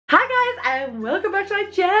and welcome back to my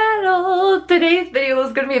channel. Today's video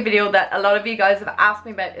is going to be a video that a lot of you guys have asked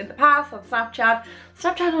me about in the past on Snapchat.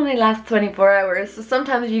 Snapchat only lasts 24 hours, so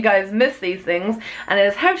sometimes you guys miss these things, and it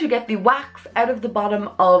is how to get the wax out of the bottom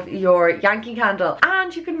of your Yankee candle.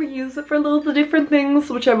 And you can reuse it for loads of different things,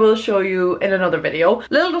 which I will show you in another video.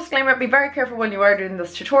 Little disclaimer, be very careful when you are doing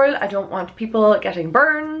this tutorial. I don't want people getting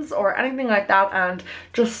burns or anything like that, and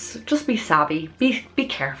just be savvy, be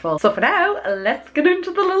careful. So for now, let's get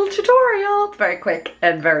into the little tutorial. It's very quick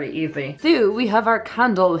and very easy. So we have our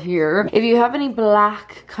candle here. If you have any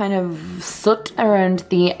black kind of soot around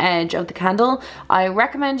the edge of the candle, I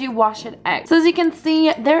recommend you wash it out. So as you can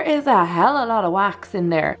see, there is a hell of a lot of wax in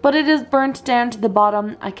there, but it is burnt down to the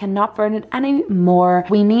bottom. I cannot burn it anymore.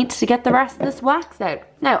 We need to get the rest of this wax out.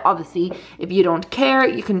 Now, obviously, if you don't care,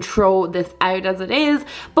 you can throw this out as it is,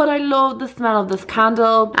 but I love the smell of this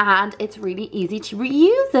candle and it's really easy to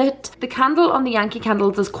reuse it. The candle on the Yankee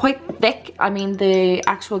candles is quite thick, I mean the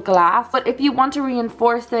actual glass, but if you want to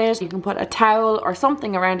reinforce it, you can put a towel or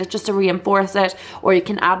something around it just to reinforce it, or you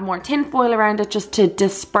can add more tin foil around it just to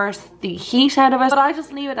disperse the heat out of it. But I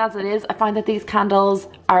just leave it as it is. I find that these candles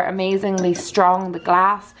are amazingly strong, the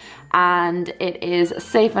glass, and it is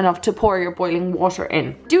safe enough to pour your boiling water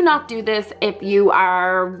in. Do not do this if you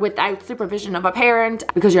are without supervision of a parent,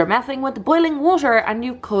 because you're messing with the boiling water and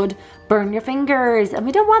you could burn your fingers, and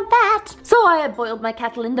we don't want that. So I have boiled my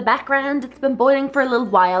kettle in the background. It's been boiling for a little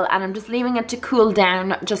while and I'm just leaving it to cool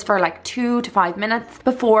down just for like 2 to 5 minutes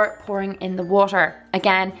before pouring in the water.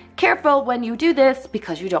 Again, careful when you do this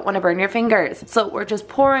because you don't want to burn your fingers. So we're just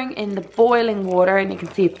pouring in the boiling water and you can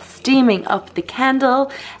see it's steaming up the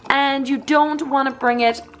candle, and you don't want to bring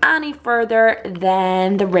it any further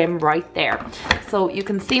than the rim right there. So you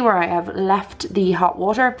can see where I have left the hot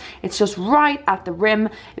water. It's just right at the rim.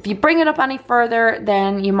 If you bring it up any further,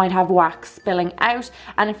 then you might have wax spilling out,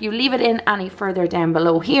 and if you leave it in any further down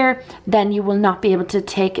below here, then you will not be able to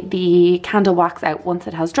take the candle wax out once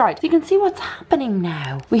it has dried. So you can see what's happening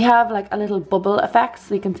now. We have like a little bubble effect,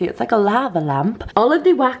 so you can see it's like a lava lamp. All of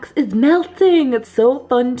the wax is melting. It's so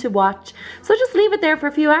fun to watch. So just leave it there for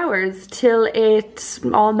a few hours till it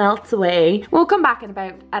all melts away. We'll come back in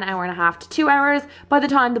about an hour and a half to 2 hours by the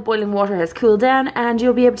time the boiling water has cooled down, and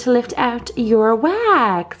you'll be able to lift out your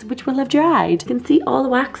wax, which will have dried. You can see all the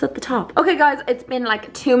wax at the top. Okay guys, it's been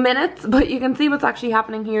like 2 minutes, but you can see what's actually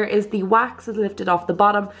happening here is the wax is lifted off the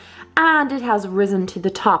bottom and it has risen to the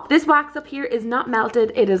top. This wax up here is not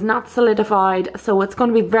melted, it is not solidified, so it's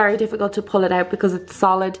going to be very difficult to pull it out because it's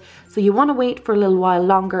solid. So you want to wait for a little while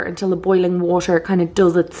longer until the boiling water kind of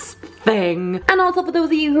does its thing. And also, for those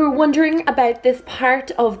of you who are wondering about this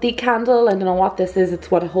part of the candle, I don't know what this is, it's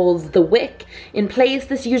what holds the wick in place.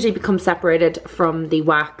 This usually becomes separated from the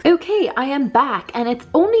wax. Okay, I am back and it's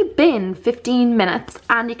only been 15 minutes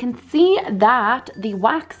and you can see that the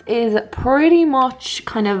wax is pretty much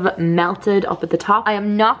kind of melted up at the top. I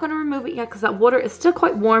am not going to remove it yet because that water is still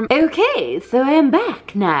quite warm. Okay, so I am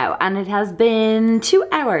back now and it has been 2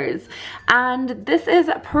 hours and this is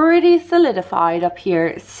pretty solidified up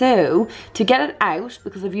here. So to get it out,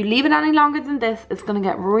 because if you leave it any longer than this, it's going to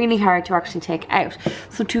get really hard to actually take out.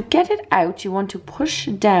 So to get it out, you want to push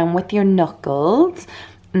down with your knuckles,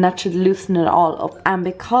 and that should loosen it all up. And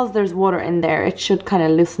because there's water in there, it should kind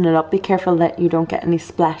of loosen it up. Be careful that you don't get any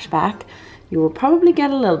splashback. You will probably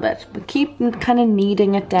get a little bit, but keep kind of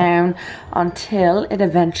kneading it down until it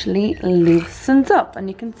eventually loosens up. And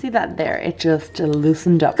you can see that there, it just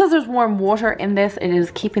loosened up. Because there's warm water in this, it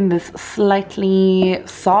is keeping this slightly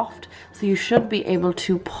soft. So you should be able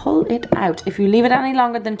to pull it out. If you leave it any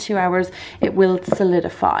longer than 2 hours, it will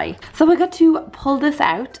solidify. So we got to pull this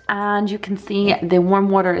out and you can see the warm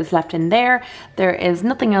water is left in there. There is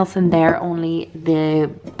nothing else in there, only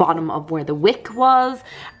the bottom of where the wick was.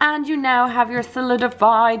 And you now have your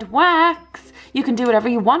solidified wax. You can do whatever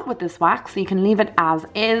you want with this wax. So you can leave it as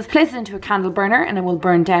is. Place it into a candle burner and it will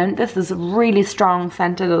burn down. This is really strong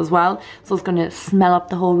scented as well, so it's going to smell up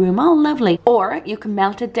the whole room. Oh, lovely. Or you can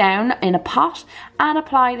melt it down in a pot and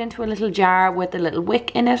apply it into a little jar with a little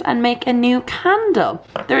wick in it and make a new candle.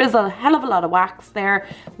 There is a hell of a lot of wax there.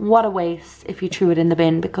 What a waste if you threw it in the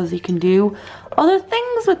bin, because you can do other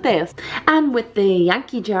things with this. And with the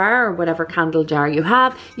Yankee jar or whatever candle jar you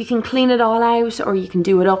have, you can clean it all out, or you can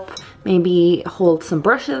do it up maybe hold some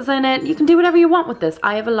brushes in it. You can do whatever you want with this.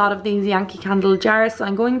 I have a lot of these Yankee Candle jars, so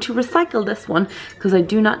I'm going to recycle this one because I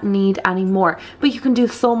do not need any more. But you can do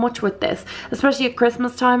so much with this, especially at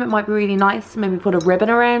Christmas time. It might be really nice to maybe put a ribbon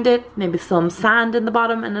around it, maybe some sand in the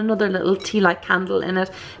bottom and another little tea light candle in it.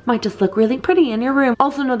 It might just look really pretty in your room.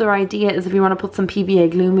 Also, another idea is if you want to put some PVA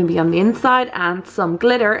glue maybe on the inside and some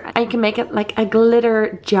glitter, and you can make it like a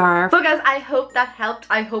glitter jar. So guys, I hope that helped.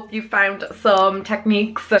 I hope you found some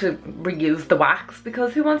techniques to reuse the wax,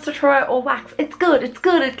 because who wants to throw out old wax? It's good,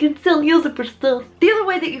 it can still use it for stuff. The other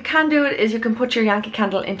way that you can do it is you can put your Yankee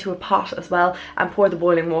Candle into a pot as well and pour the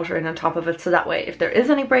boiling water in on top of it, so that way if there is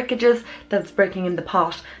any breakages, that's breaking in the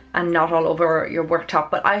pot and not all over your worktop.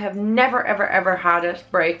 But I have never ever had it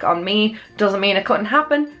break on me. Doesn't mean it couldn't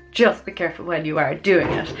happen, just be careful when you are doing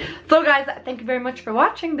it. So guys, thank you very much for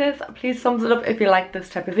watching this. Please thumbs it up if you like this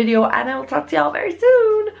type of video, and I will talk to y'all very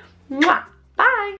soon. Mwah! Bye!